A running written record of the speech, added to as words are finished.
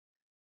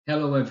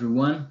Hello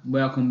everyone,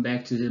 welcome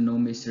back to the No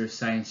Mr.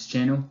 Science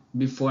channel.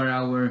 Before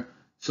our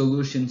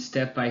solution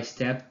step by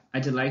step,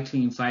 I'd like to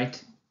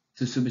invite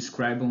to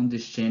subscribe on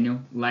this channel,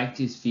 like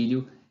this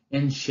video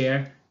and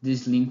share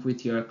this link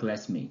with your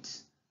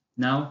classmates.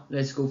 Now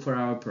let's go for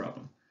our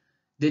problem.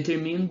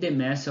 Determine the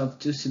mass of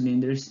two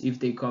cylinders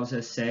if they cause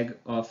a sag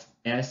of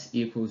S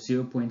equals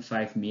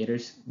 0.5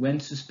 meters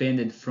when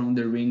suspended from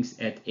the rings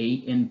at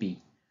A and B.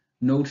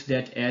 Note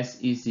that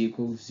S is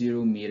equal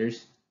 0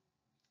 meters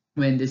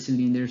when the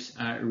cylinders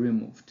are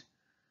removed.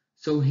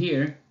 So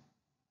here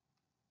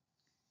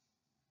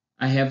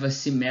I have a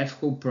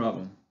symmetrical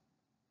problem.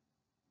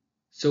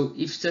 So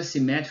if it's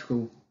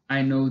symmetrical,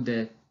 I know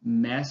that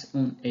mass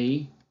on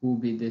A will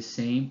be the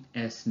same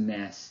as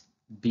mass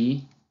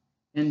B,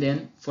 and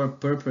then for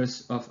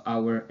purpose of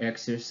our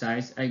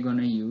exercise I'm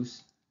gonna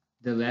use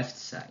the left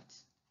side.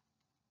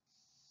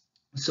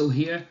 So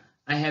here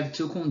I have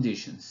two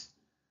conditions.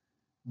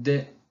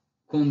 The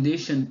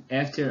condition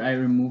after I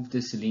remove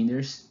the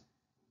cylinders,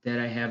 that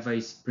I have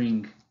a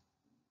spring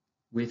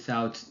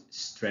without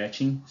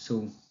stretching.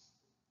 So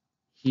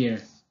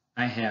here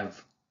I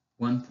have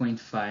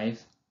 1.5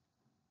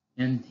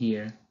 and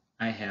here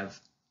I have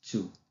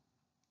 2,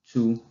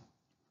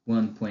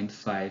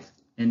 1.5,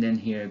 and then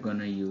here I'm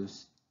gonna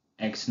use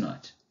x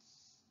naught.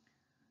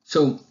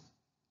 So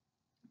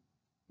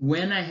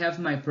when I have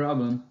my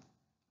problem,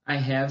 I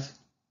have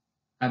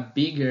a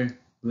bigger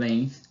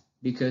length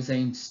because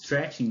I'm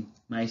stretching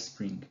my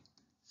spring.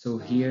 So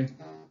here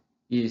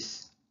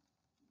is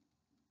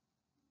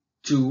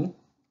 2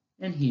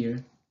 and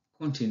here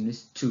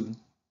continues 2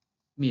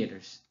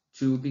 meters.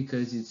 2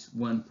 because it's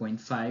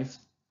 1.5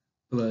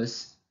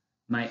 plus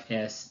my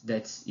s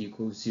that's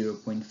equal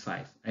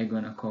 0.5. I'm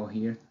gonna call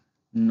here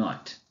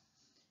naught.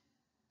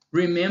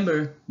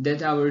 Remember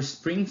that our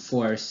spring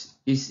force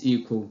is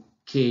equal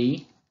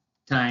K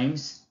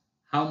times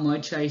how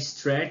much I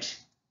stretch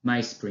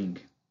my spring.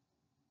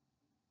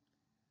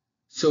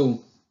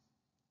 So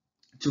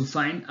to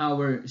find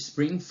our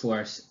spring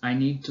force, I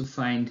need to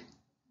find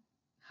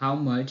how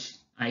much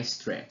I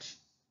stretch.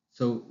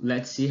 So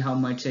let's see how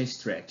much I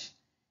stretch.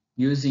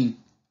 Using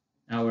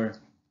our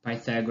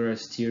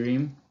Pythagoras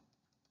theorem,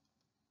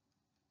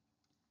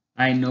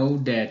 I know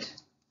that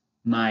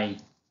my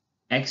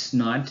x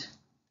naught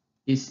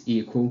is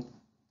equal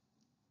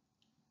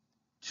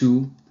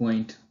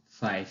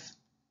 2.5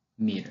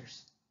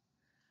 meters.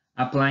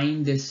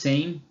 Applying the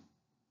same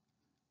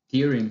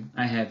theorem,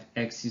 I have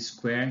x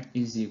squared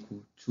is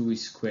equal 2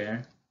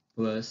 squared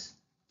plus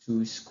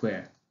 2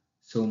 squared.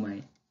 So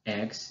my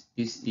x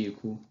is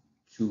equal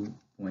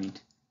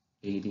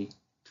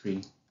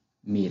 2.83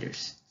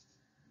 meters.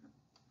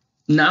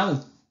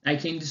 Now I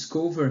can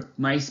discover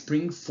my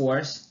spring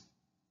force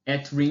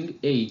at ring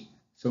A.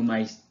 So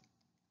my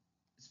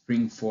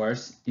spring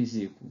force is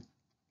equal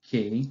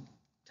K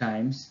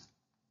times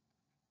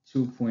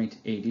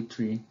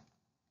 2.83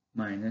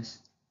 minus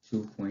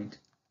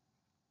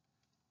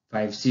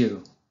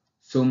 2.50.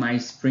 So my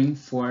spring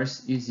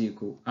force is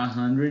equal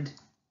 100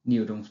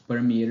 newtons per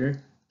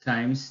meter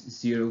times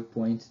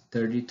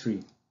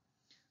 0.33.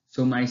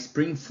 So my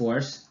spring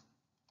force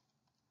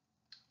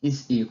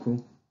is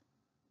equal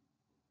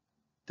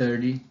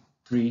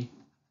 33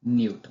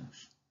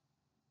 newtons.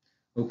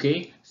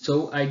 Okay,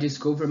 so I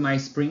discover my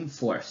spring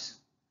force.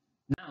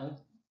 Now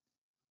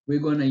we're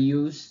gonna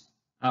use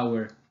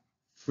our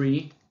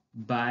free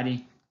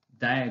body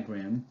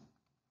diagram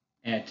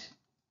at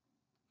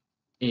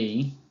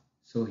A.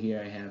 So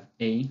here I have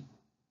A.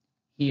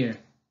 Here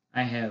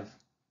I have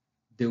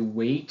the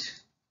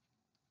weight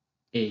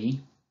A.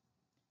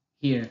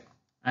 Here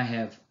I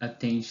have a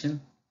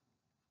tension.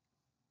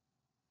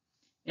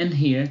 And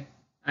here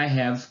I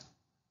have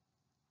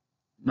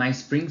my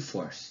spring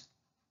force,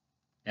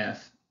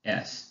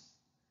 Fs.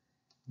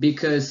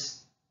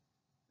 Because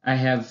I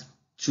have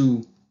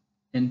 2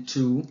 and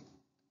 2,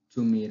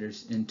 2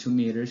 meters and 2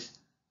 meters,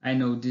 I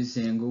know this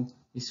angle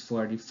is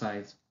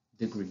 45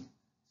 degrees.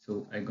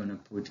 So I'm gonna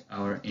put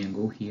our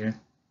angle here.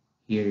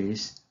 Here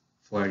is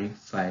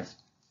 45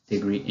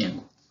 degree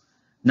angle.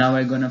 Now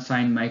I'm gonna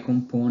find my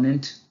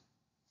component.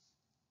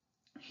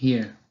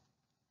 Here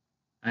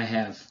I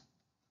have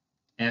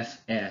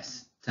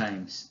Fs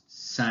times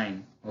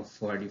sine of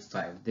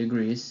 45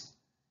 degrees,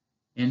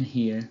 and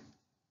here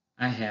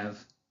I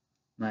have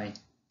my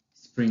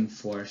spring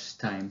force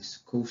times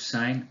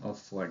cosine of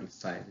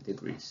 45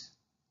 degrees.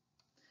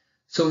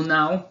 So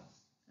now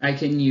I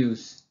can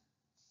use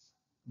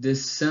the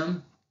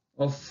sum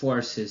of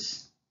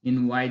forces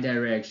in y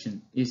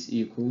direction is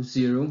equal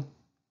 0.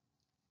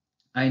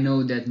 I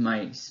know that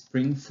my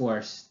spring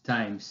force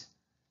times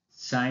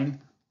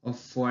sine of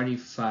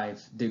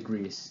 45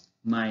 degrees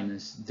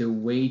minus the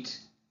weight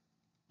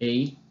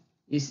A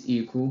is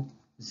equal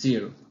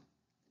 0.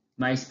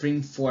 My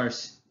spring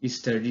force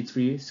is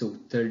 33, so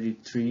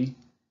 33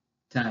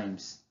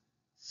 times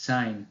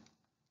sine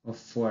of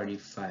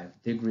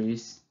 45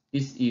 degrees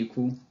is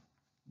equal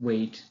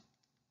weight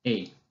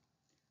A.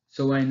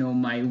 So I know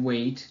my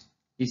weight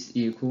is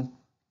equal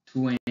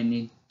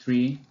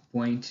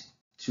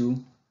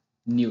 23.2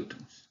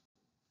 newtons.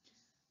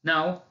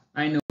 Now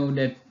I know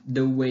that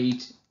the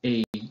weight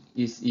A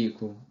is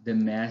equal the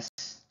mass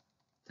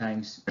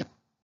times.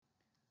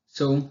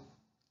 So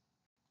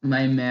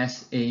my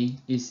mass A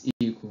is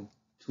equal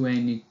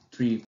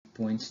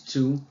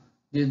 23.2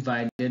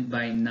 divided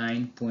by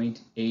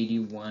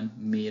 9.81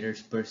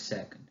 meters per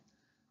second.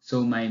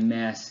 So my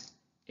mass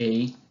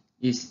A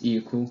is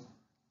equal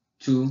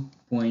to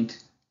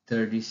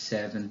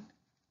 2.37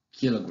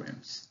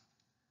 kilograms.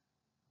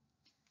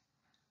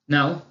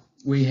 Now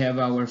we have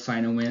our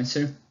final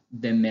answer,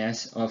 the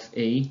mass of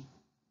A,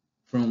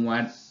 from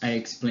what I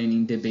explained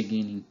in the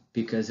beginning.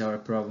 Because our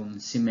problem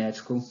is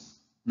symmetrical,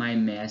 my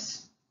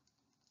mass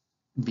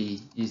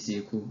B is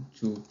equal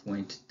to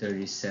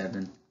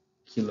 2.37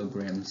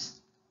 kilograms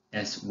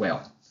as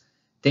well.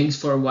 Thanks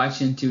for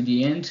watching till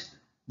the end.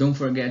 Don't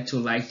forget to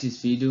like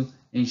this video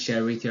and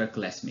share with your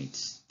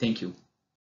classmates. Thank you.